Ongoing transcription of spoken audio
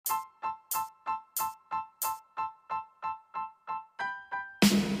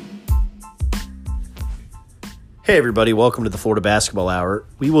Hey everybody, welcome to the Florida Basketball Hour.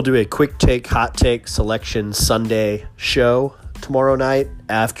 We will do a quick take, hot take selection Sunday show tomorrow night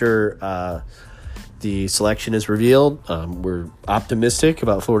after the selection is revealed. We're optimistic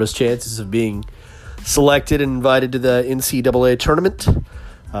about Florida's chances of being selected and invited to the NCAA tournament.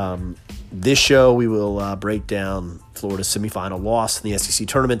 This show we will break down Florida's semifinal loss in the SEC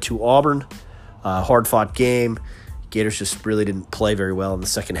tournament to Auburn. Hard-fought game. Gators just really didn't play very well in the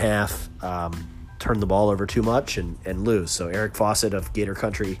second half. Turn the ball over too much and lose. So Eric Fawcett of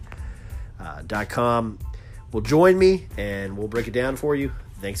GatorCountry.com will join me, and we'll break it down for you.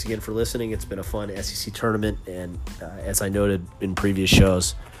 Thanks again for listening. It's been a fun SEC tournament, and as I noted in previous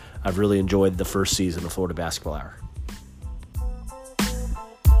shows, I've really enjoyed the first season of Florida Basketball Hour.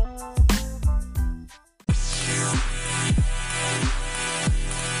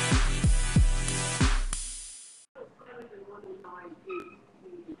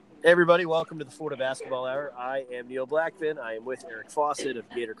 Hey everybody, welcome to the Florida Basketball Hour. I am Neil Blackman. I am with Eric Fawcett of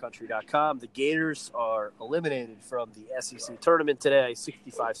GatorCountry.com. The Gators are eliminated from the SEC tournament today,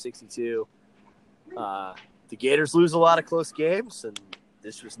 65-62. The Gators lose a lot of close games, and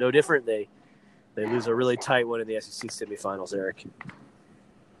this was no different. They lose a really tight one in the SEC semifinals, Eric.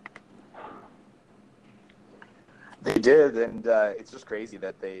 They did, and it's just crazy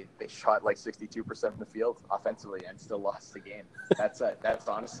that they shot like 62% from the field offensively and still lost the game. That's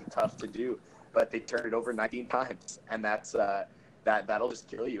honestly tough to do, but they turned it over 19 times, and that'll just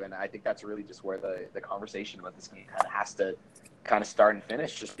kill you. And I think that's really just where the conversation about this game kind of has to kind of start and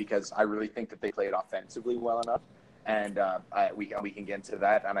finish, just because I really think that they played offensively well enough, and we can get into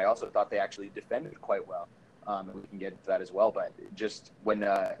that. And I also thought they actually defended quite well. And we can get into that as well. But just when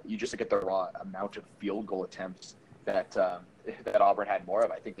you just look at the raw amount of field goal attempts that Auburn had more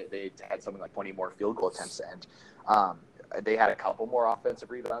of, I think that they had something like 20 more field goal attempts, and they had a couple more offensive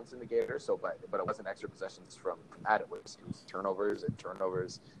rebounds than the Gators. So, but it wasn't extra possessions from that. It was turnovers and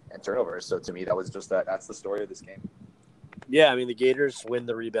turnovers and turnovers. So to me, that was just that's the story of this game. Yeah, I mean the Gators win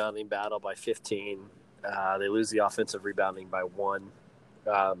the rebounding battle by 15. They lose the offensive rebounding by 1.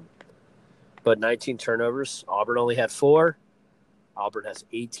 But 19 turnovers. Auburn only had 4. Auburn has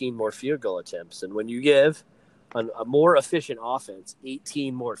 18 more field goal attempts. And when you give a more efficient offense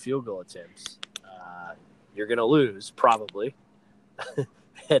 18 more field goal attempts, you're going to lose, probably.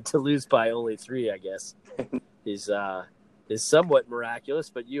 Had to lose by only 3, I guess, is somewhat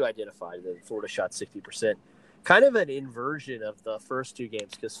miraculous. But you identified that Florida shot 60%. Kind of an inversion of the first 2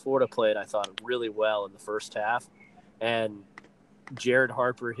 games, because Florida played, I thought, really well in the first half. And Jared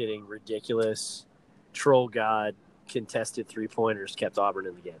Harper hitting ridiculous troll god contested 3-pointers kept Auburn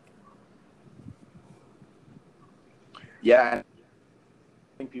in the game. Yeah, I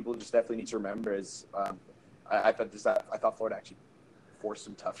think people just definitely need to remember is I thought Florida actually forced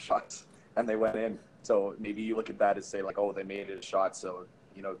some tough shots and they went in. So maybe you look at that as say like, oh, they made it a shot, so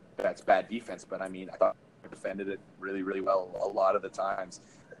that's bad defense. But I mean, I thought they defended it really, really well a lot of the times.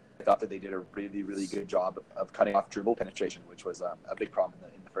 I thought that they did a really, really good job of cutting off dribble penetration, which was a big problem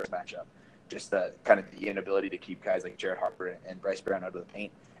in the first matchup. Just the kind of the inability to keep guys like Jared Harper and Bryce Brown out of the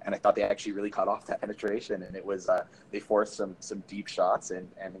paint. And I thought they actually really cut off that penetration. And it was they forced some deep shots, and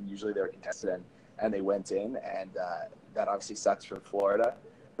usually they were contested, and they went in. And that obviously sucks for Florida.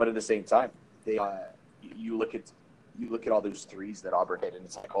 But at the same time, they you look at all those threes that Auburn hit, and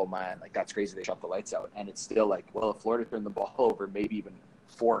it's like, oh man, like that's crazy. They shot the lights out, and it's still like, well, if Florida turned the ball over, maybe even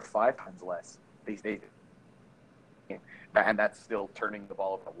 4 or 5 times less. And that's still turning the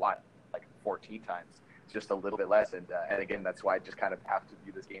ball over a lot, like 14 times, just a little bit less. And again, that's why I just kind of have to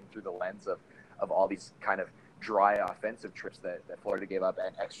view this game through the lens of all these kind of dry offensive trips that Florida gave up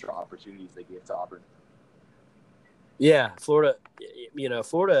and extra opportunities they gave to Auburn. Yeah, Florida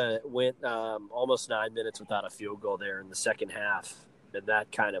went almost 9 minutes without a field goal there in the second half, and that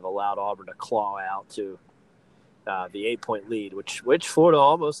kind of allowed Auburn to claw out to the 8-point lead, which Florida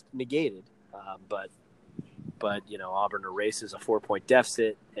almost negated. But Auburn erases a 4-point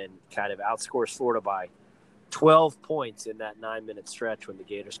deficit and kind of outscores Florida by 12 points in that 9-minute stretch when the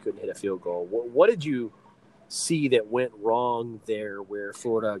Gators couldn't hit a field goal. What did you see that went wrong there where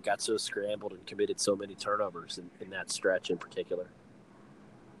Florida got so scrambled and committed so many turnovers in that stretch in particular?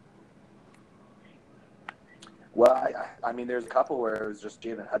 Well, I mean, there's a couple where it was just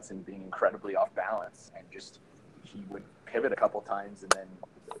Jalen Hudson being incredibly off balance, and just he would pivot a couple times and then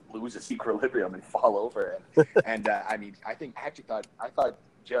lose his equilibrium and fall over. And I mean, I thought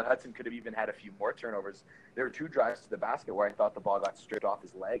Jalen Hudson could have even had a few more turnovers. There were 2 drives to the basket where I thought the ball got stripped off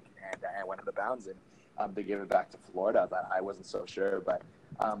his leg and went out of bounds, and they gave it back to Florida, but I wasn't so sure. But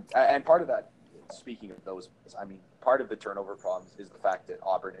and part of that, speaking of those, I mean, part of the turnover problems is the fact that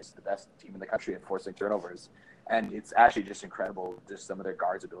Auburn is the best team in the country at forcing turnovers. And it's actually just incredible, just some of their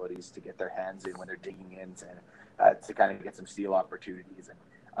guards' abilities to get their hands in when they're digging in to kind of get some steal opportunities. And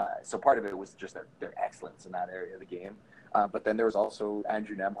so part of it was just their excellence in that area of the game. But then there was also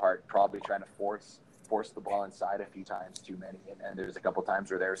Andrew Nembhard probably trying to force the ball inside a few times too many. And there's a couple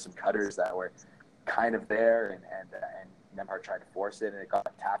times where there were some cutters that were kind of there, and Nembhard tried to force it, and it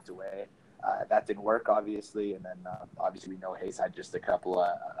got tapped away. That didn't work, obviously. And then obviously we know Hayes had just a couple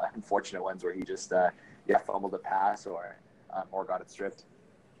of unfortunate ones where he just fumbled a pass or got it stripped.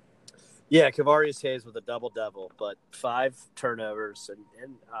 Yeah, Kavarius Hayes with a double-double, but 5 turnovers,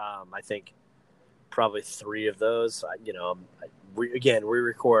 and I think probably 3 of those. We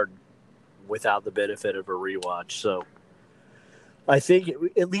record without the benefit of a rewatch, so I think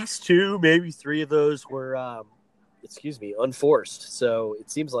at least 2, maybe 3 of those were, unforced. So it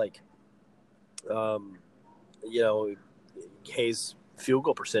seems like, Hayes' field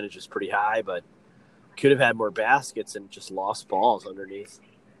goal percentage is pretty high, but could have had more baskets and just lost balls underneath.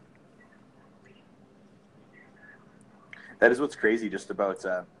 That is what's crazy just about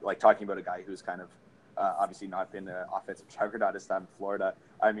talking about a guy who's kind of obviously not been an offensive juggernaut his time in Florida.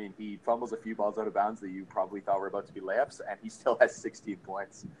 I mean, he fumbles a few balls out of bounds that you probably thought were about to be layups, and he still has 16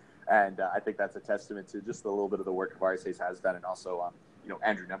 points. And I think that's a testament to just a little bit of the work Kavarius Hayes has done, and also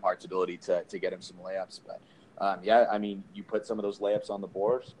Andrew Nembhard's ability to get him some layups. But you put some of those layups on the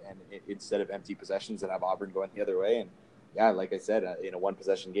board, and instead of empty possessions, and have Auburn going the other way. And like I said, in a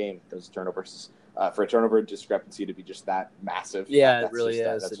 1-possession game, those turnovers. For a turnover discrepancy to be just that massive. Yeah, it really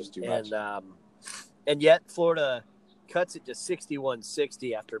is. That's just too much. And yet Florida cuts it to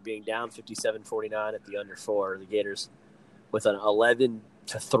 61-60 after being down 57-49 at the under 4. The Gators with an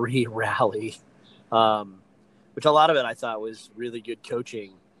 11-3 rally, which a lot of it I thought was really good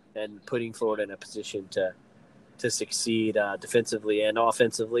coaching and putting Florida in a position to succeed defensively and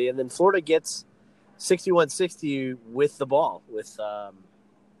offensively. And then Florida gets 61-60 with the ball with a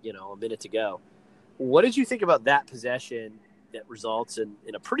minute to go. What did you think about that possession that results in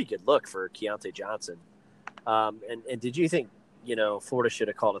a pretty good look for Keontae Johnson? And did you think, Florida should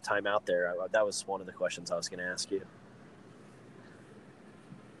have called a timeout there? That was one of the questions I was going to ask you.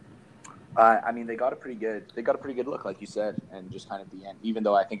 They got a pretty good look, like you said, and just kind of the end. Even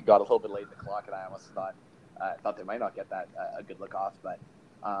though I think it got a little bit late in the clock, and I almost thought they might not get that a good look off. But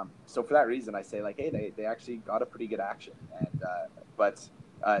so for that reason, I say they actually got a pretty good action. And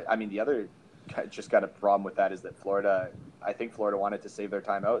the other just kind of problem with that is that Florida wanted to save their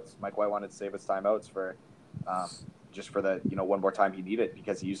timeouts. Mike White wanted to save his timeouts for just for the one more time he needed,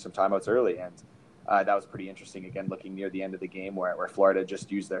 because he used some timeouts early, and that was pretty interesting. Again, looking near the end of the game where Florida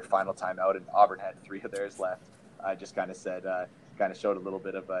just used their final timeout and Auburn had 3 of theirs left. Just kind of showed a little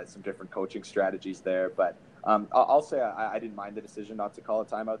bit of some different coaching strategies there. But I'll say I didn't mind the decision not to call a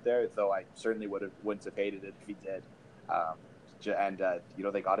timeout there, though I certainly wouldn't have hated it if he did.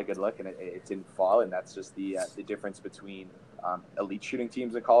 They got a good look, and it didn't fall, and that's just the difference between elite shooting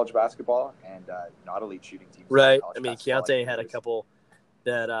teams in college basketball and not elite shooting teams. Right. Keontae had a couple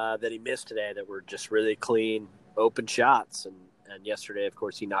that he missed today that were just really clean, open shots, and yesterday, of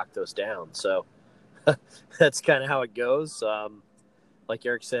course, he knocked those down. So that's kind of how it goes. Like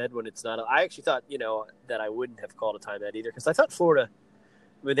Eric said, when it's not, I actually thought that I wouldn't have called a timeout either, because I thought Florida,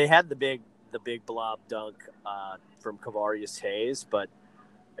 they had the big blob dunk from Kavarius Hayes, but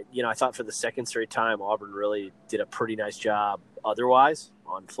I thought for the second straight time Auburn really did a pretty nice job otherwise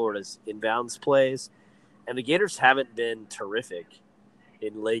on Florida's inbounds plays, and the Gators haven't been terrific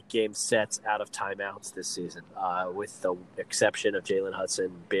in late game sets out of timeouts this season, with the exception of Jalen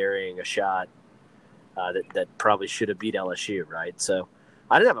Hudson burying a shot that probably should have beat LSU, right? So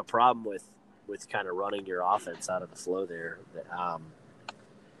I didn't have a problem with kind of running your offense out of the flow there.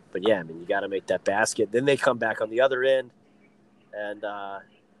 But yeah, you got to make that basket. Then they come back on the other end, and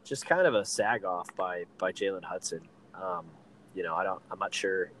just kind of a sag off by Jalen Hudson. I'm not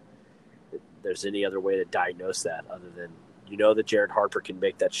sure there's any other way to diagnose that other than that Jared Harper can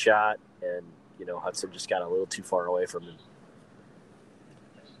make that shot, and Hudson just got a little too far away from him.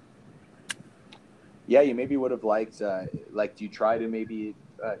 Yeah, you maybe would have liked do you try to maybe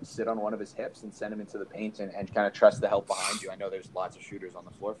sit on one of his hips and send him into the paint and kind of trust the help behind you? I know there's lots of shooters on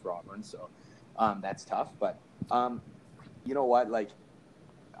the floor for Auburn, so that's tough. But you know what?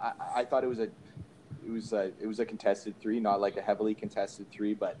 I thought it was a contested 3, not like a heavily contested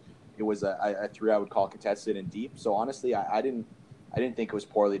 3, but it was a 3 I would call contested and deep. So honestly, I didn't think it was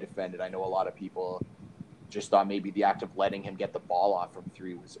poorly defended. I know a lot of people just thought maybe the act of letting him get the ball off from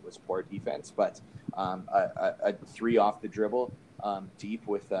 3 was poor defense, but a 3 off the dribble deep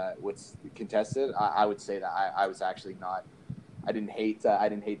with what's contested, I would say that I was actually not. I didn't hate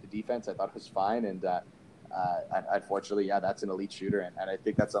the defense. I thought it was fine, and Unfortunately, yeah, that's an elite shooter, and I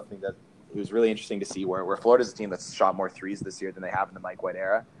think that's something that it was really interesting to see where Florida's a team that's shot more threes this year than they have in the Mike White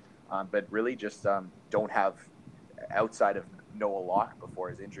era, but really just don't have, outside of Noah Locke before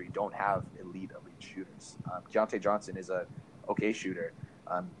his injury, don't have elite shooters. Keontae Johnson is a okay shooter.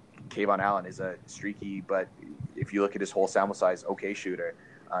 Kayvon Allen is a streaky, but if you look at his whole sample size, okay shooter.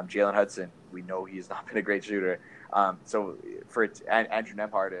 Jalen Hudson, we know he has not been a great shooter. So for Andrew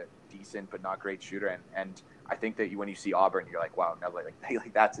Nembhard, a decent but not great shooter, and I think that when you see Auburn, you're like, wow, now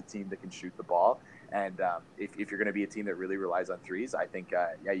like that's a team that can shoot the ball. And if you're going to be a team that really relies on threes, I think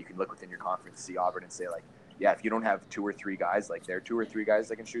you can look within your conference, see Auburn, and say like, yeah, if you don't have 2 or 3 guys, like there are 2 or 3 guys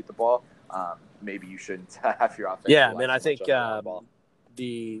that can shoot the ball, maybe you shouldn't have your offense. Yeah, man, I think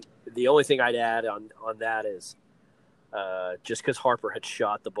the only thing I'd add on that is just because Harper had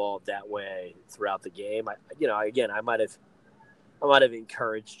shot the ball that way throughout the game, I might have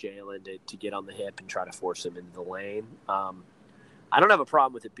encouraged Jalen to get on the hip and try to force him into the lane. I don't have a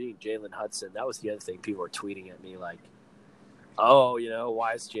problem with it being Jalen Hudson. That was the other thing. People were tweeting at me like, oh,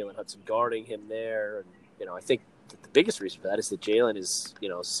 why is Jalen Hudson guarding him there? And, I think the biggest reason for that is that Jalen is,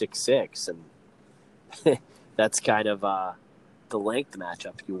 6'6", and that's kind of the length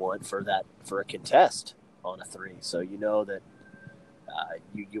matchup you want for a contest on a 3. So that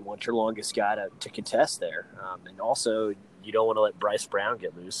you want your longest guy to contest there. And also you don't want to let Bryce Brown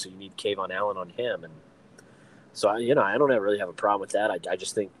get loose, so you need Kayvon Allen on him. And so, I don't really have a problem with that. I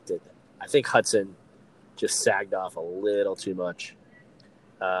just think Hudson just sagged off a little too much.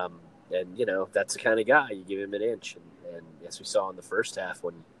 And, that's the kind of guy you give him an inch. And as we saw in the first half,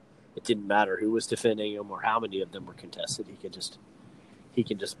 when it didn't matter who was defending him or how many of them were contested, he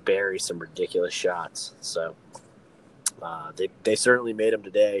can just bury some ridiculous shots. So they certainly made him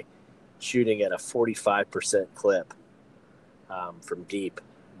today, shooting at a 45% clip from deep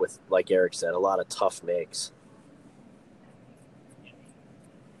with, like Eric said, a lot of tough makes.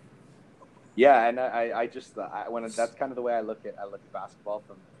 Yeah, and I just when that's kind of the way I look at basketball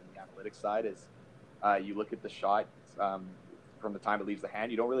from the analytics side is you look at the shot from the time it leaves the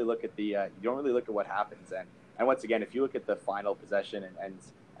hand. You don't really look at what happens. And once again, if you look at the final possession and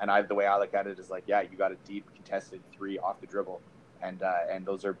the way I look at it is like, yeah, you got a deep contested 3 off the dribble, and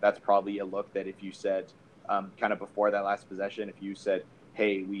that's probably a look that if you said kind of before that last possession, if you said,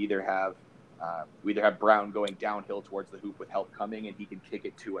 hey, we either have Brown going downhill towards the hoop with help coming and he can kick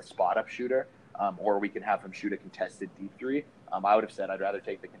it to a spot up shooter, or we can have him shoot a contested deep 3. I would have said I'd rather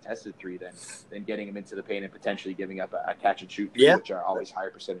take the contested 3 than getting him into the paint and potentially giving up a catch and shoot 3, which are always higher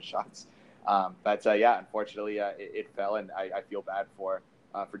percentage shots. But unfortunately, it fell, and I feel bad for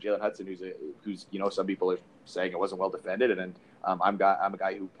Jalen Hudson, who's some people are saying it wasn't well defended, and I'm a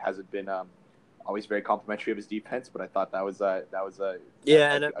guy who hasn't been always very complimentary of his defense, but I thought that was a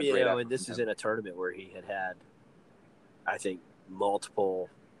and this is in a tournament where he had I think multiple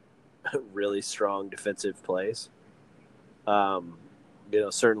really strong defensive plays.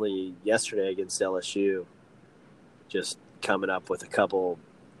 Certainly yesterday against LSU, just coming up with a couple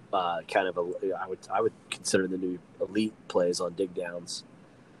I would consider the new elite plays on dig downs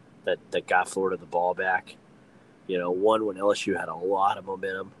that got Florida the ball back. One when LSU had a lot of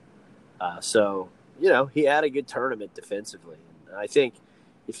momentum. So he had a good tournament defensively. And I think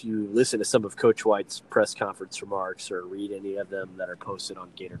if you listen to some of Coach White's press conference remarks or read any of them that are posted on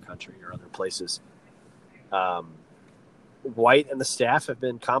Gator Country or other places, White and the staff have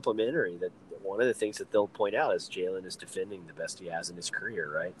been complimentary. That one of the things that they'll point out is Jalen is defending the best he has in his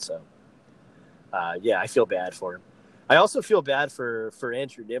career, right? So, I feel bad for him. I also feel bad for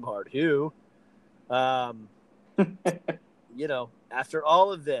Andrew Nembhard, who, after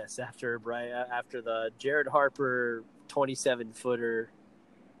all of this, after the Jared Harper 27-footer,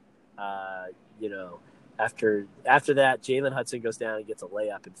 after that, Jalen Hudson goes down and gets a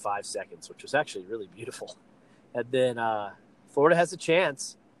layup in 5 seconds, which was actually really beautiful. And then Florida has a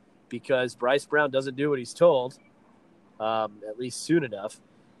chance because Bryce Brown doesn't do what he's told, at least soon enough.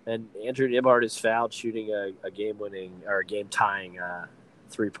 And Andrew Nembhard is fouled shooting a game-winning or a game-tying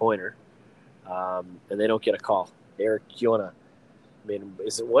 3-pointer, and they don't get a call. Eric,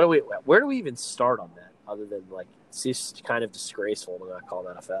 where do we even start on that other than it's just kind of disgraceful to not call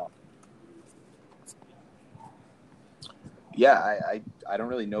that a foul? Yeah, I don't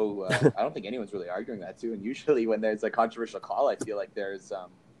really know. I don't think anyone's really arguing that too. And usually when there's a controversial call, I feel like there's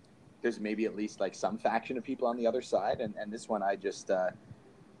maybe at least some faction of people on the other side. And this one, I just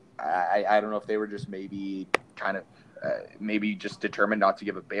I don't know if they were just maybe kind of maybe just determined not to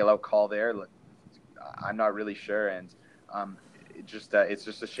give a bailout call there. I'm not really sure. And it's just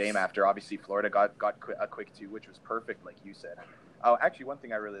a shame after obviously Florida got a quick 2, which was perfect, like you said. Oh, actually, one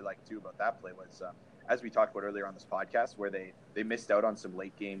thing I really liked too about that play was as we talked about earlier on this podcast, where they missed out on some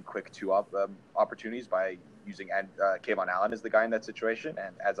late game quick two opportunities by using Kayvon Allen as the guy in that situation.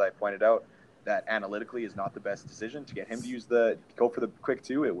 And as I pointed out, that analytically is not the best decision to get him to go for the quick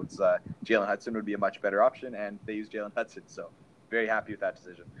two. It was Jalen Hudson would be a much better option, and they used Jalen Hudson. So very happy with that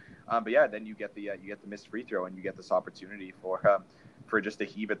decision. But yeah, then you get the missed free throw, and you get this opportunity for just a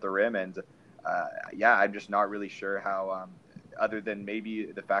heave at the rim. And I'm just not really sure how, other than maybe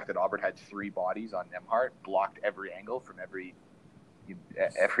the fact that Auburn had three bodies on Nembhard, blocked every angle from every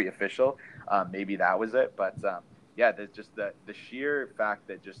official. Maybe that was it. But there's just the sheer fact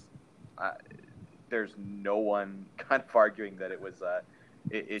that just there's no one kind of arguing that it was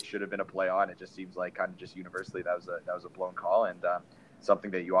it should have been a play on. It just seems like kind of just universally that was a blown call, and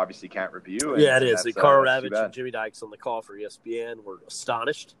something that you obviously can't review. And, yeah, it is. Carl that's Ravitch and Jimmy Dykes on the call for ESPN were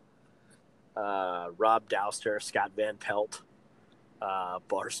astonished. Rob Douster, Scott Van Pelt,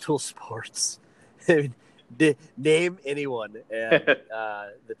 Barstool Sports. Name anyone, and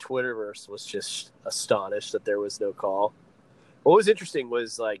the Twitterverse was just astonished that there was no call. What was interesting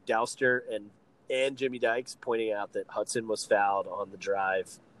was like Douster and Jimmy Dykes pointing out that Hudson was fouled on the drive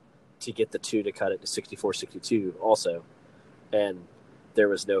to get the two to cut it to 64-62 also, and there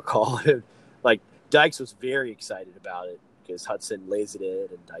was no call. Like Dykes was very excited about it because Hudson lays it in,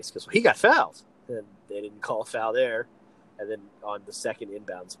 and Dykes goes, well, he got fouled, and they didn't call a foul there. And then on the second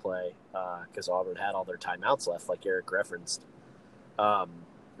inbounds play, because Auburn had all their timeouts left, like Eric referenced,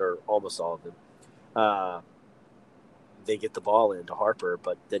 or almost all of them, they get the ball into Harper,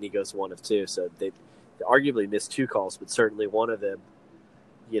 but then he goes 1 of 2. So they arguably missed 2 calls, but certainly one of them,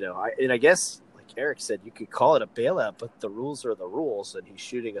 I guess, like Eric said, you could call it a bailout, but the rules are the rules, and he's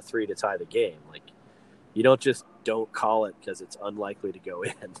shooting a 3 to tie the game. Like, you don't call it because it's unlikely to go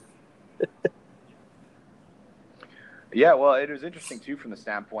in. Yeah, well, it was interesting too from the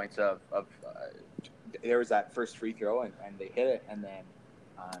standpoint of there was that first free throw and they hit it, and then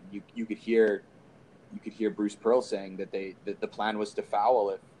you could hear Bruce Pearl saying that the plan was to foul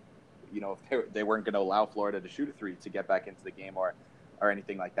if they weren't going to allow Florida to shoot a 3 to get back into the game or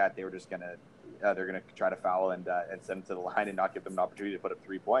anything like that. They were just gonna try to foul and send them to the line and not give them an opportunity to put up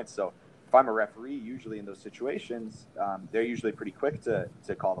 3 points. So if I'm a referee, usually in those situations, they're usually pretty quick to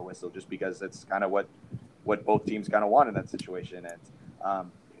call the whistle, just because it's kind of what both teams kind of want in that situation.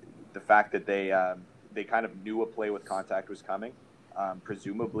 And the fact that they kind of knew a play with contact was coming,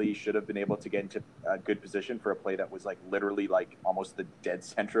 presumably should have been able to get into a good position for a play that was like literally like almost the dead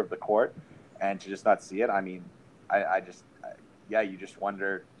center of the court, and to just not see it. I mean, you just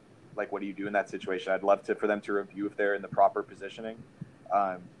wonder, like, what do you do in that situation? I'd love for them to review if they're in the proper positioning,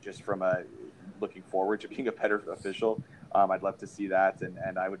 just from looking forward to being a better official. I'd love to see that,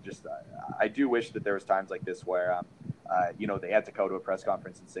 and I would just I do wish that there was times like this where they had to go to a press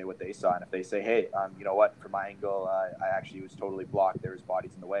conference and say what they saw, and if they say, hey, you know what, from my angle, I actually was totally blocked, there was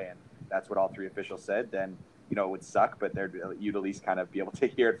bodies in the way, and that's what all 3 officials said, then it would suck, but you'd at least kind of be able to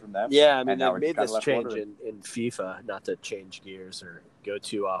hear it from them. Yeah, I mean, they made this change in FIFA, not to change gears or go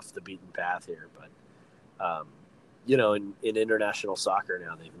too off the beaten path here, but in international soccer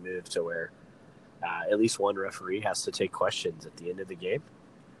now they've moved to where at least one referee has to take questions at the end of the game,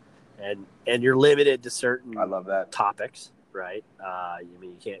 and you're limited to certain topics, right?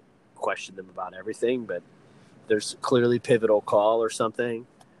 You can't question them about everything, but there's clearly pivotal call or something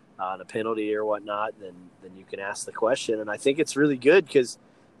on a penalty or whatnot, then you can ask the question. And I think it's really good because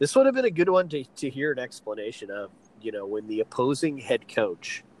this would have been a good one to hear an explanation of, when the opposing head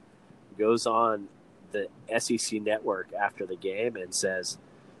coach goes on the SEC network after the game and says,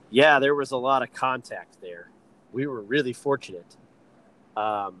 yeah, there was a lot of contact there. We were really fortunate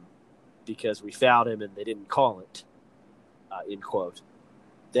because we fouled him and they didn't call it, end quote.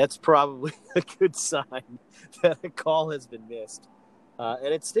 That's probably a good sign that a call has been missed.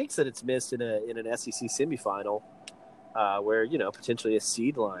 And it stinks that it's missed in an SEC semifinal where, potentially a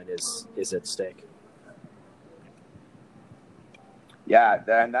seed line is at stake. Yeah,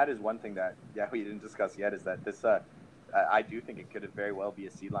 and that is one thing that we didn't discuss yet, is that this I do think it could very well be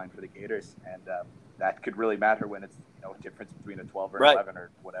a seed line for the Gators, and that could really matter when it's a difference between a 12 or an 11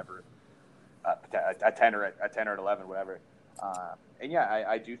 or whatever, a 10 or an 11, whatever. And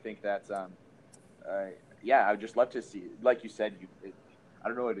I do think that I would just love to see, like you said, I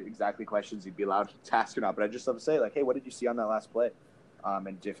don't know what exactly questions you'd be allowed to ask or not, but I'd just love to say, like, hey, what did you see on that last play?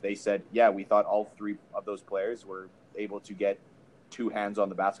 And if they said, we thought all 3 of those players were able to get 2 hands on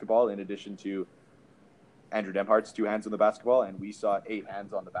the basketball in addition to Andrew Nembhard's 2 hands on the basketball, and we saw 8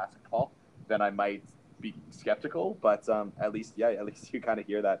 hands on the basketball, then I might be skeptical, but at least you kind of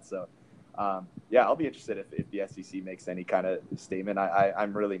hear that. So I'll be interested if the SEC makes any kind of statement.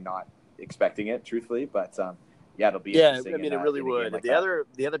 I'm really not expecting it, truthfully. But yeah, it'll be Yeah, interesting. I mean, it really would. Like the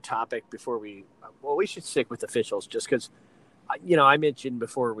other topic before we should stick with officials just because, I mentioned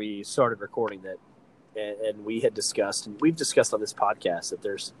before we started recording that, and we had discussed, and we've discussed on this podcast that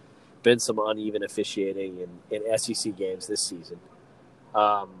there's been some uneven officiating in SEC games this season,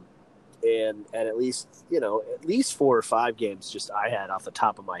 and at least 4 or 5 games just I had off the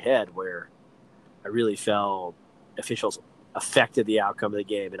top of my head where I really felt officials affected the outcome of the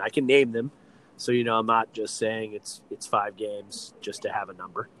game, and I can name them. So, I'm not just saying it's 5 games just to have a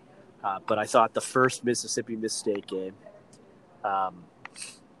number. But I thought the first Mississippi-Miss State game,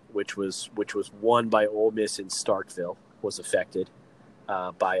 which was won by Ole Miss in Starkville, was affected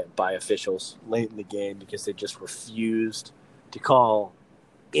by officials late in the game because they just refused to call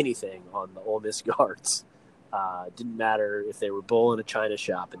anything on the Ole Miss guards. It didn't matter if they were bowling a china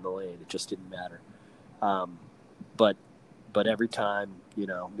shop in the lane. It just didn't matter. But every time,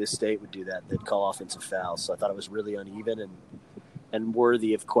 Miss State would do that, they'd call offensive fouls. So I thought it was really uneven and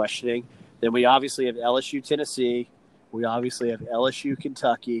worthy of questioning. Then we obviously have LSU, Tennessee. We obviously have LSU,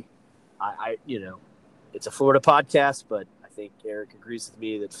 Kentucky. It's a Florida podcast, but I think Eric agrees with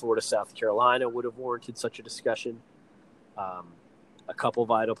me that Florida, South Carolina would have warranted such a discussion. A couple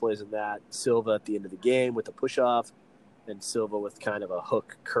vital plays in that. Silva at the end of the game with a push-off, and Silva with kind of a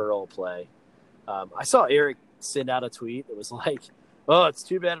hook curl play. I saw Eric send out a tweet that was like, "Oh, it's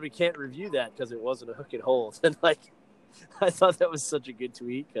too bad we can't review that because it wasn't a hook and hold." And I thought that was such a good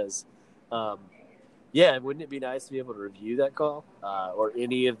tweet because, wouldn't it be nice to be able to review that call or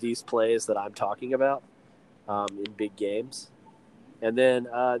any of these plays that I'm talking about in big games? And then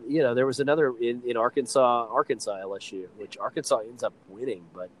there was another in Arkansas LSU, which Arkansas ends up winning,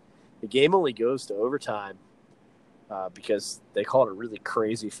 but the game only goes to overtime because they called a really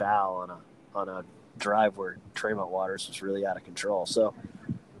crazy foul on a drive where Tremont Waters was really out of control. So,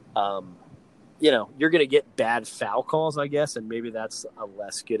 you're going to get bad foul calls, I guess, and maybe that's a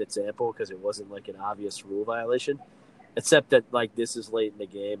less good example because it wasn't like an obvious rule violation, except that this is late in the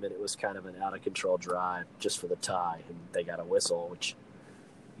game and it was kind of an out of control drive just for the tie and they got a whistle, which,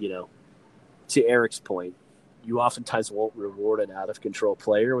 to Eric's point, you oftentimes won't reward an out of control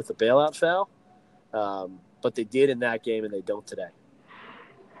player with a bailout foul, but they did in that game and they don't today.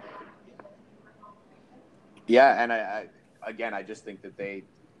 Yeah, and I just think that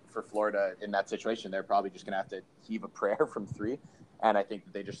for Florida in that situation, they're probably just going to have to heave a prayer from 3. And I think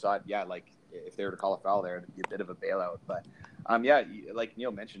that they just thought, if they were to call a foul there, it'd be a bit of a bailout. But, like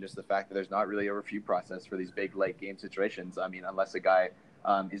Neil mentioned, just the fact that there's not really a review process for these big late game situations. I mean, unless a guy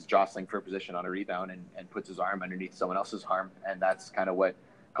is jostling for a position on a rebound and puts his arm underneath someone else's arm. And that's kind of what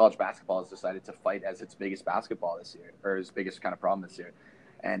college basketball has decided to fight as its biggest basketball this year, or its biggest kind of problem this year.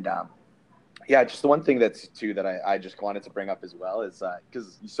 And, just the one thing that I just wanted to bring up as well is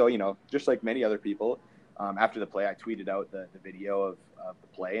because just like many other people, after the play, I tweeted out the video of the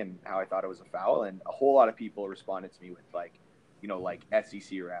play and how I thought it was a foul, and a whole lot of people responded to me with like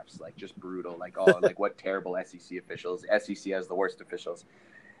SEC refs, like just brutal, like like what terrible SEC officials. SEC has the worst officials,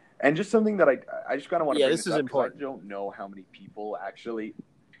 and just something that I just kind of want to bring this is important. I don't know how many people actually.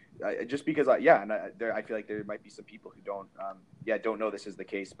 Just because I feel like there might be some people who don't know this is the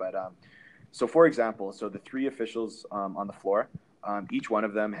case, but so, for example, the 3 officials on the floor, each one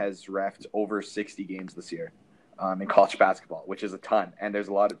of them has reffed over 60 games this year in college basketball, which is a ton. And there's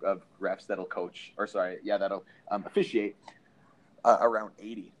a lot of refs that'll officiate around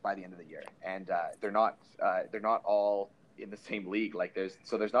 80 by the end of the year. And they're not all in the same league.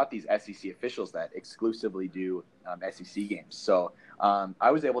 There's not these SEC officials that exclusively do SEC games. So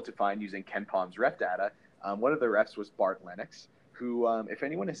I was able to find, using KenPom's ref data, one of the refs was Bart Lennox, who, if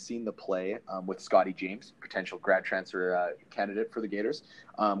anyone has seen the play with Scotty James, potential grad transfer candidate for the Gators,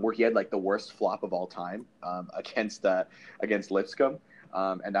 where he had the worst flop of all time against Lipscomb.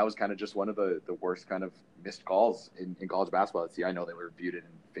 And that was kind of just one of the worst kind of missed calls in college basketball. I know they reviewed it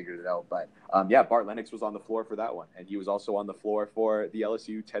and figured it out. But, Bart Lennox was on the floor for that one. And he was also on the floor for the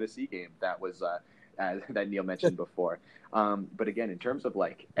LSU-Tennessee game that was that Neil mentioned before. But again, in terms of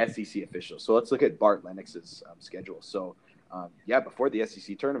SEC officials, so let's look at Bart Lennox's schedule. So, before the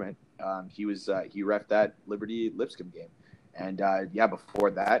SEC tournament, he reffed that Liberty Lipscomb game, and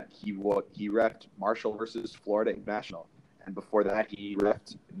before that he reffed Marshall versus Florida International, and before that he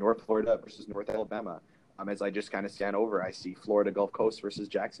reffed North Florida versus North Alabama. As I just kind of scan over, I see Florida Gulf Coast versus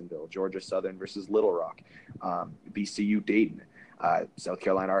Jacksonville, Georgia Southern versus Little Rock, VCU Dayton, South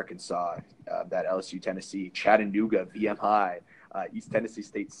Carolina Arkansas, that LSU Tennessee, Chattanooga VMI, East Tennessee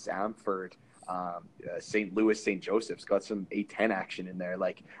State Samford. St. Louis, St. Joseph's got some A10 action in there.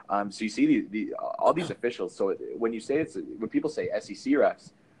 So you see all these officials. So when people say SEC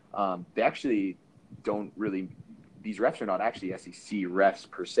refs, they actually don't really. These refs are not actually SEC refs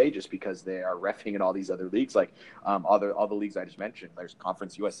per se, just because they are refing in all these other leagues, like all the leagues I just mentioned. There's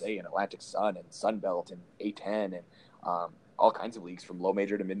Conference USA and Atlantic Sun and Sun Belt and A10 and all kinds of leagues from low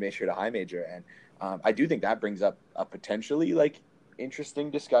major to mid major to high major. And I do think that brings up a potentially like interesting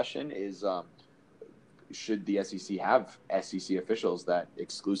discussion is should the SEC have SEC officials that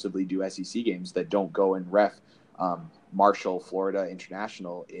exclusively do SEC games that don't go and ref Marshall, Florida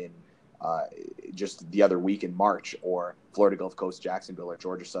International in just the other week in March, or Florida Gulf Coast Jacksonville, or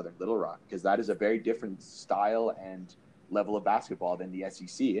Georgia Southern Little Rock, because that is a very different style and level of basketball than the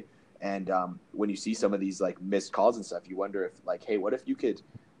SEC. And when you see some of these like missed calls and stuff, you wonder if like, hey, what if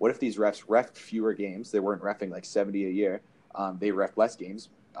these refs ref fewer games? They weren't refing like 70 a year. They ref less games.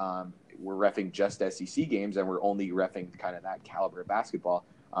 We're refing just SEC games, and we're only refing kind of that caliber of basketball.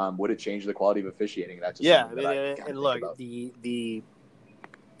 Would it change the quality of officiating? That's just I mean, and look, about. the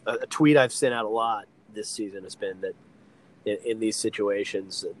a tweet I've sent out a lot this season has been that in these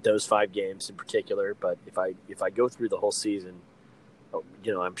situations, those 5 games in particular, but if I go through the whole season,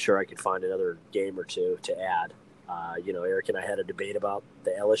 I'm sure I could find another game or two to add. Eric and I had a debate about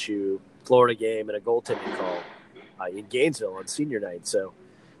the LSU Florida game and a goaltending call in Gainesville on senior night. So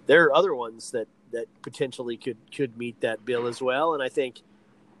there are other ones that potentially could meet that bill as well. And I think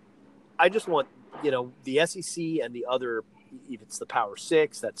I just want, the SEC and the other, if it's the Power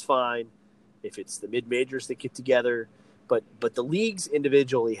Six, that's fine. If it's the mid-majors that get together, but the leagues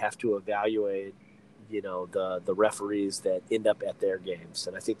individually have to evaluate, the referees that end up at their games.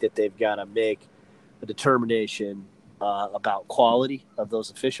 And I think that they've got to make a determination about quality of those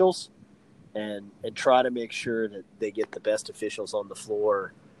officials and try to make sure that they get the best officials on the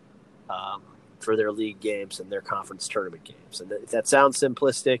floor for their league games and their conference tournament games. And if that sounds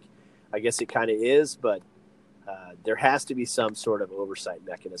simplistic, I guess it kind of is, but there has to be some sort of oversight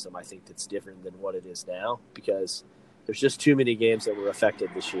mechanism, I think, that's different than what it is now, because there's just too many games that were affected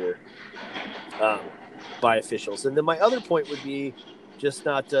this year by officials. And then my other point would be just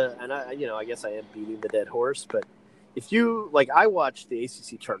not to, and I guess I am beating the dead horse, but if you, like, I watched the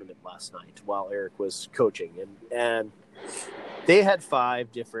ACC tournament last night while Eric was coaching, and they had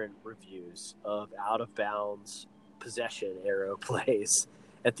 5 different reviews of out-of-bounds possession arrow plays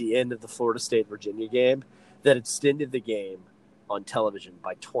at the end of the Florida State-Virginia game that extended the game on television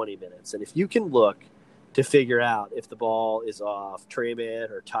by 20 minutes. And if you can look to figure out if the ball is off Trey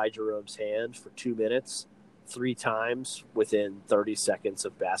Mann or Ty Jerome's hand for 2 minutes 3 times within 30 seconds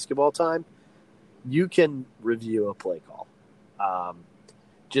of basketball time, you can review a play call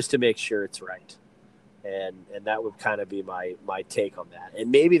just to make sure it's right. And that would kind of be my take on that. And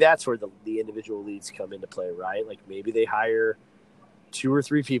maybe that's where the individual leagues come into play, right? Like maybe they hire 2 or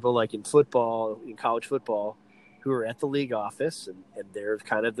 3 people, like in football, in college football, who are at the league office, and they're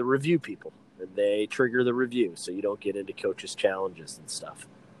kind of the review people, and they trigger the review so you don't get into coaches' challenges and stuff.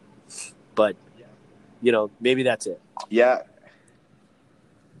 But, maybe that's it. Yeah.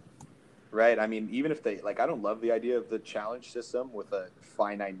 Right. I mean, even if they, like, I don't love the idea of the challenge system with a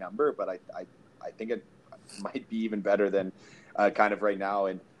finite number, but I think it might be even better than kind of right now.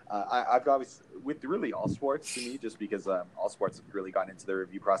 And I've always, with really all sports to me, just because all sports have really gotten into the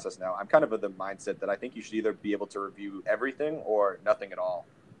review process now, I'm kind of the mindset that I think you should either be able to review everything or nothing at all.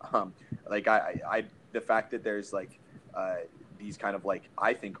 Like the fact that there's like these kind of like,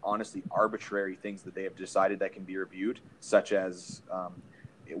 I think honestly arbitrary things that they have decided that can be reviewed, such as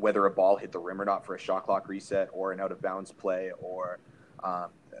whether a ball hit the rim or not for a shot clock reset, or an out of bounds play, or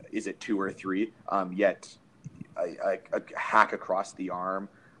is it 2 or 3, yet a hack across the arm,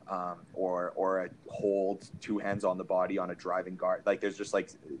 or a hold 2 hands on the body on a driving guard. Like there's just like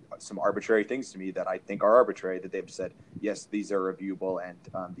some arbitrary things to me that I think are arbitrary that they've said, yes, these are reviewable, and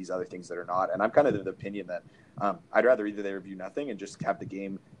these other things that are not. And I'm kind of of the opinion that I'd rather either they review nothing and just have the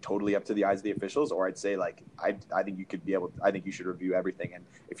game totally up to the eyes of the officials, or I'd say like, I think you should review everything. And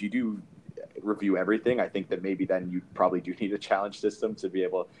if you do review everything, I think that maybe then you probably do need a challenge system to be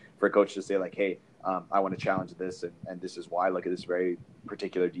able for a coach to say like, hey, I want to challenge this, and this is why. Look at this very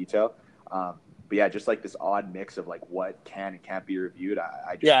particular detail. But yeah, just like this odd mix of like what can and can't be reviewed.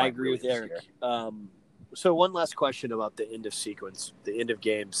 I agree with Eric. So one last question about the end of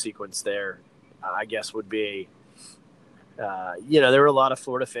game sequence there, I guess would be, there were a lot of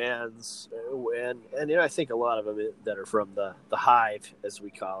Florida fans, and I think a lot of them that are from the Hive, as we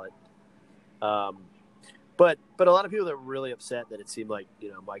call it. But a lot of people that were really upset that it seemed like,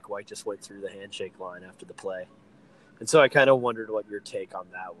 Mike White just went through the handshake line after the play. And so I kind of wondered what your take on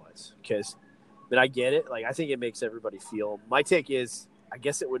that was, because I get it. Like, I think it makes everybody feel, my take is, I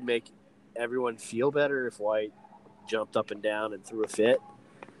guess it would make everyone feel better if White jumped up and down and threw a fit.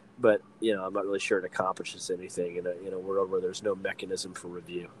 but I'm not really sure it accomplishes anything in a world where there's no mechanism for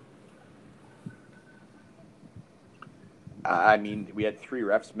review. I mean, we had 3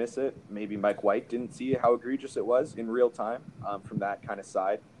 refs miss it. Maybe Mike White didn't see how egregious it was in real time from that kind of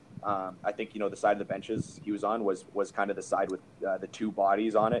side. I think the side of the benches he was on was kind of the side with the 2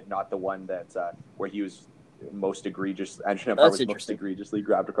 bodies on it, not the one that where he was most egregious. Andrew Nemhart was most egregiously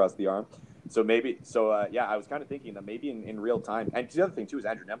grabbed across the arm. So I was kind of thinking that maybe in real time. And the other thing too is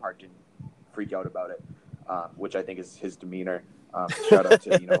Andrew Nemhart didn't freak out about it, which I think is his demeanor. Shout out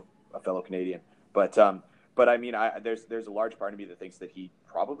to a fellow Canadian, but I mean, there's a large part of me that thinks that he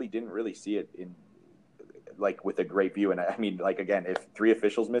probably didn't really see it in with a great view. And I mean, again, if 3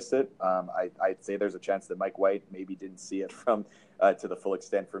 officials missed it, I'd say there's a chance that Mike White maybe didn't see it from to the full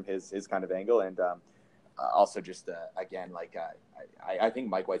extent from his kind of angle. And also just again, I think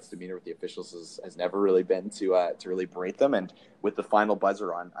Mike White's demeanor with the officials has never really been to really berate them. And with the final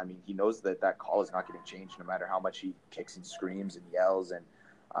buzzer on, I mean, he knows that call is not getting changed no matter how much he kicks and screams and yells. And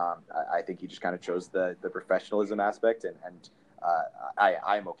I think he just kind of chose the professionalism aspect, and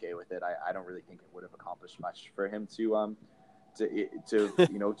I'm okay with it. I don't really think it would have accomplished much for him to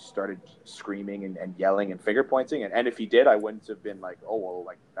started screaming and yelling and finger pointing, and if he did, I wouldn't have been like, oh well,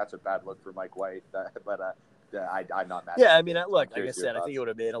 that's a bad look for Mike White. But I'm not mad. Yeah, I mean, look, like I said, I think it would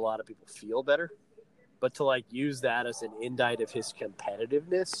have made a lot of people feel better, but to use that as an indict of his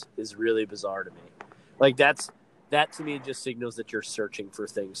competitiveness is really bizarre to me. That to me just signals that you're searching for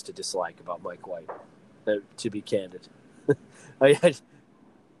things to dislike about Mike White. To be candid, I think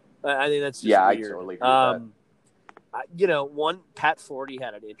that's just weird. I totally agree with that. One Pat Forty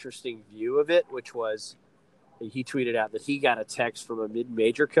had an interesting view of it, which was he tweeted out that he got a text from a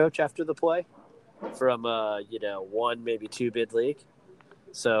mid-major coach after the play from 1 maybe 2 bid league.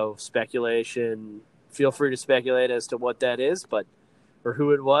 So speculation. Feel free to speculate as to what that is, or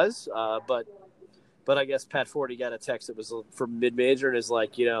who it was, But I guess Pat Forty got a text that was from mid-major and is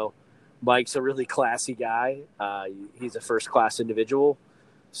like, Mike's a really classy guy. He's a first-class individual,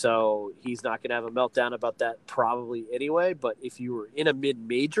 so he's not going to have a meltdown about that probably anyway. But if you were in a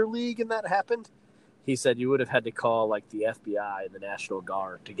mid-major league and that happened, he said you would have had to call the FBI and the National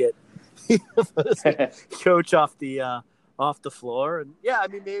Guard to get coach off the floor. And yeah, I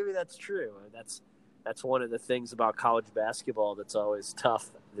mean, maybe that's true. That's one of the things about college basketball that's always tough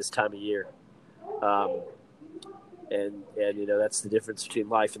this time of year. And that's the difference between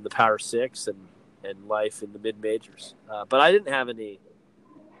life in the Power Six and life in the mid majors. But I didn't have any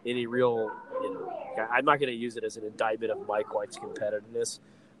real, I'm not going to use it as an indictment of Mike White's competitiveness,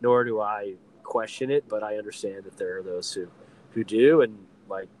 nor do I question it. But I understand that there are those who do, and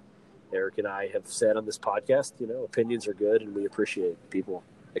like Eric and I have said on this podcast, opinions are good, and we appreciate people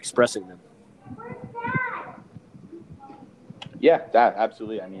expressing them. Yeah, that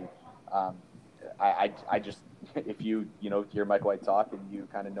absolutely. I mean. I just, if you hear Mike White talk and you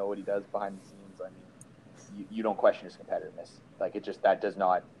kind of know what he does behind the scenes, I mean, you don't question his competitiveness. That does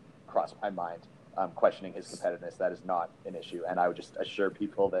not cross my mind. Questioning his competitiveness, that is not an issue. And I would just assure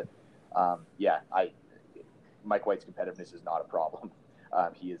people that, Mike White's competitiveness is not a problem.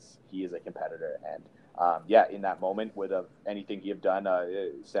 He is a competitor, and in that moment, would have anything he have done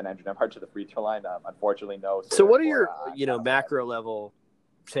send Andrew Nemhart to the free throw line? Unfortunately, no. So what are your macro level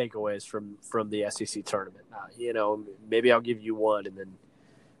takeaways from the SEC tournament? Maybe I'll give you one, and then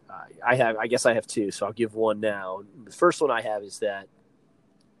I guess I have 2, so I'll give one now. The first one I have is that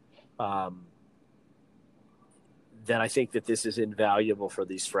I think that this is invaluable for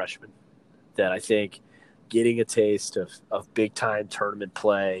these freshmen. That I think getting a taste of big time tournament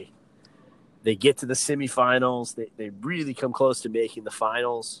play, they get to the semifinals, they really come close to making the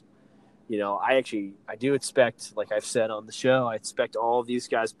finals. I do expect, like I've said on the show, I expect all of these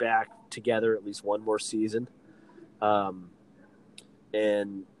guys back together at least one more season. And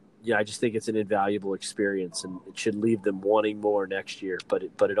I just think it's an invaluable experience, and it should leave them wanting more next year. But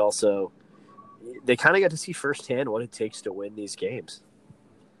it also, they kind of got to see firsthand what it takes to win these games.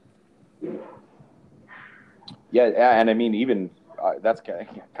 Yeah, and I mean, even that's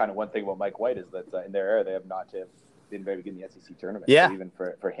kind of one thing about Mike White is that in their era they have not been very good in the SEC tournament. Yeah. So even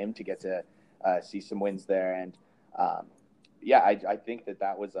for him to get to see some wins there, and I think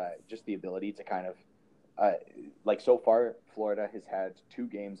that was just the ability to kind of so far Florida has had 2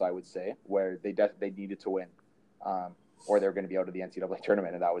 games, I would say, where they needed to win, or they're going to be out of the NCAA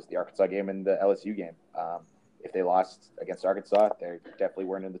tournament, and that was the Arkansas game and the LSU game. If they lost against Arkansas, they definitely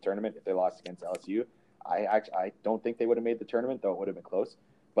weren't in the tournament. If they lost against LSU, I don't think they would have made the tournament, though it would have been close.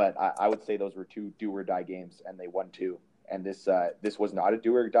 But I would say those were 2 do-or-die games, and they won 2. And this was not a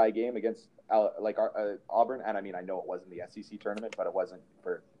do-or-die game against Auburn. And I mean, I know it wasn't the SEC tournament, but it wasn't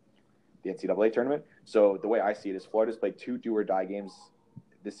for the NCAA tournament. So the way I see it is Florida's played 2 do-or-die games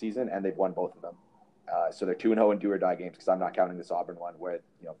this season, and they've won both of them. So they're 2-0 in do-or-die games, because I'm not counting this Auburn one where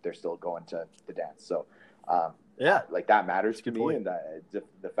they're still going to the dance. So like that matters to me, point. And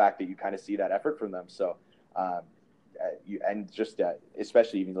the fact that you kind of see that effort from them. So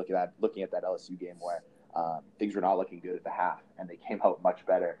especially even looking at that LSU game where things were not looking good at the half, and they came out much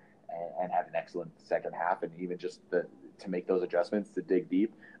better and had an excellent second half, and even just to make those adjustments, to dig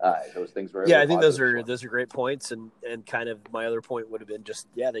deep, those things were I think those are great points, and kind of my other point would have been just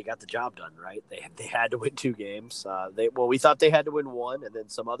they got the job done, right? They had to win 2 games. We thought they had to win 1, and then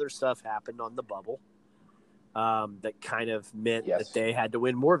some other stuff happened on the bubble that kind of meant that they had to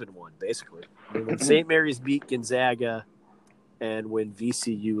win more than 1, basically. I mean, when St. Mary's beat Gonzaga and when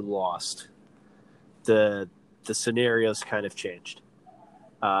VCU lost, the scenarios kind of changed.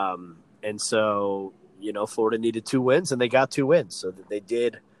 And so, Florida needed 2 wins, and they got 2 wins. So that they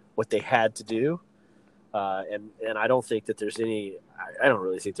did what they had to do. And I don't think that there's I don't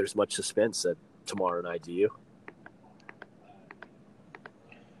really think there's much suspense tomorrow night. Do you?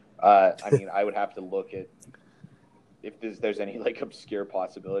 I mean, I would have to look at if there's any obscure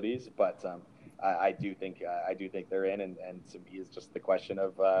possibilities, but I do think they're in, and to me is just the question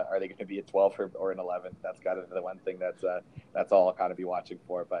of are they going to be a 12 or an 11? That's kind of the one thing that's all I'll kind of be watching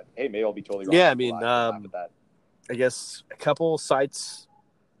for. But hey, maybe I'll be totally wrong. Yeah, I mean, I guess a couple sites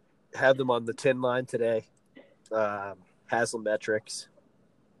have them on the 10 line today. Haslametrics.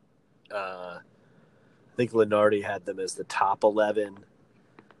 I think Lenardi had them as the top 11.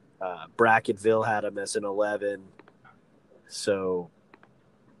 Bracketville had them as an 11. So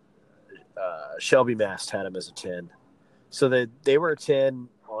Shelby Mast had them as a 10. So they were a 10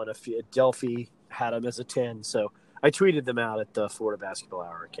 on Delphi had them as a 10. So I tweeted them out at the Florida Basketball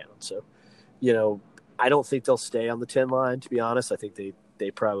Hour account. So, I don't think they'll stay on the 10 line, to be honest. I think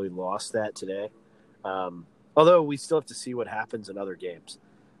they probably lost that today. Although we still have to see what happens in other games.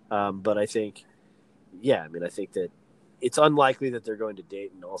 But I think, I think that it's unlikely that they're going to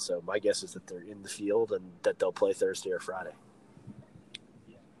Dayton also. My guess is that they're in the field and that they'll play Thursday or Friday.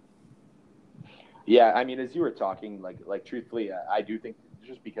 Yeah, I mean, as you were talking, like truthfully, I do think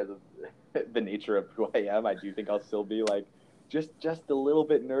just because of the nature of who I am, I do think I'll still be just a little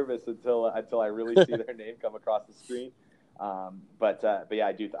bit nervous until I really see their name come across the screen. But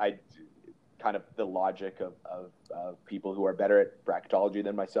yeah, I kind of the logic of people who are better at bracketology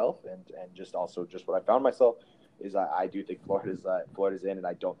than myself, and just also just what I found myself is I do think Florida's in, and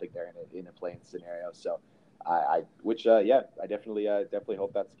I don't think they're in a playing scenario. So. I definitely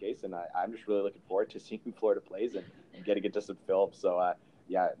hope that's the case, and I'm just really looking forward to seeing who Florida plays and getting into some film. So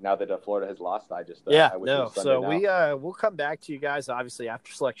now that Florida has lost, I just we'll come back to you guys. Obviously,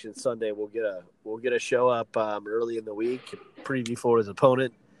 after Selection Sunday, we'll get a show up early in the week, preview Florida's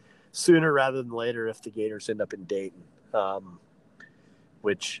opponent sooner rather than later if the Gators end up in Dayton.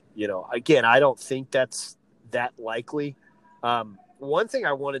 Which again, I don't think that's that likely. One thing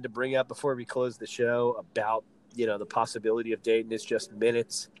I wanted to bring up before we close the show about, the possibility of Dayton is just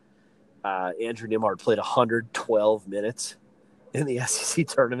minutes. Andrew Nimard played 112 minutes in the SEC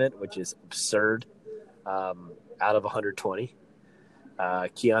tournament, which is absurd, out of 120.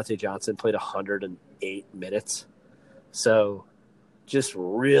 Keontae Johnson played 108 minutes. So just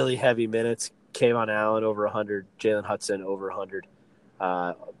really heavy minutes. Kayvon Allen over 100, Jalen Hudson over 100.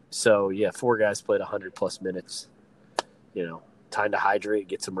 4 guys played 100-plus minutes, Time to hydrate,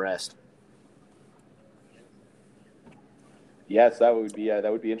 get some rest. Yes, that would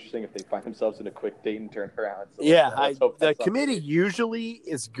be interesting if they find themselves in a quick Dayton turnaround. So the committee usually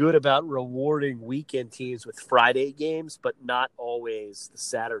is good about rewarding weekend teams with Friday games, but not always the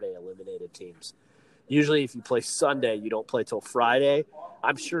Saturday eliminated teams. Usually, if you play Sunday, you don't play till Friday.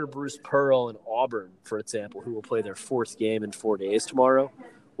 I'm sure Bruce Pearl and Auburn, for example, who will play their 4th game in 4 days tomorrow,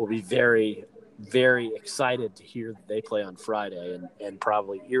 will be very, very excited to hear that they play on Friday and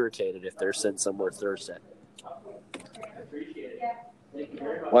probably irritated if they're sent somewhere Thursday.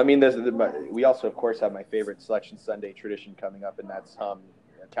 Well, I mean, we also, of course, have my favorite Selection Sunday tradition coming up, and that's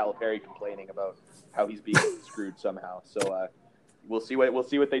Calipari complaining about how he's being screwed somehow. So we'll see what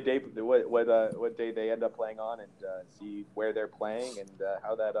day they end up playing on, and see where they're playing and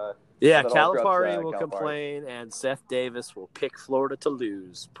how that. Calipari will complain, and Seth Davis will pick Florida to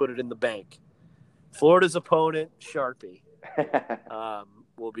lose. Put it in the bank. Florida's opponent, Sharpie,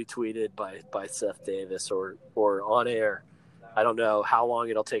 will be tweeted by Seth Davis or on air. I don't know how long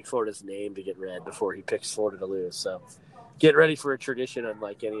it'll take Florida's name to get read before he picks Florida to lose. So get ready for a tradition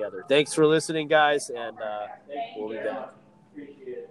unlike any other. Thanks for listening, guys, and we'll be back.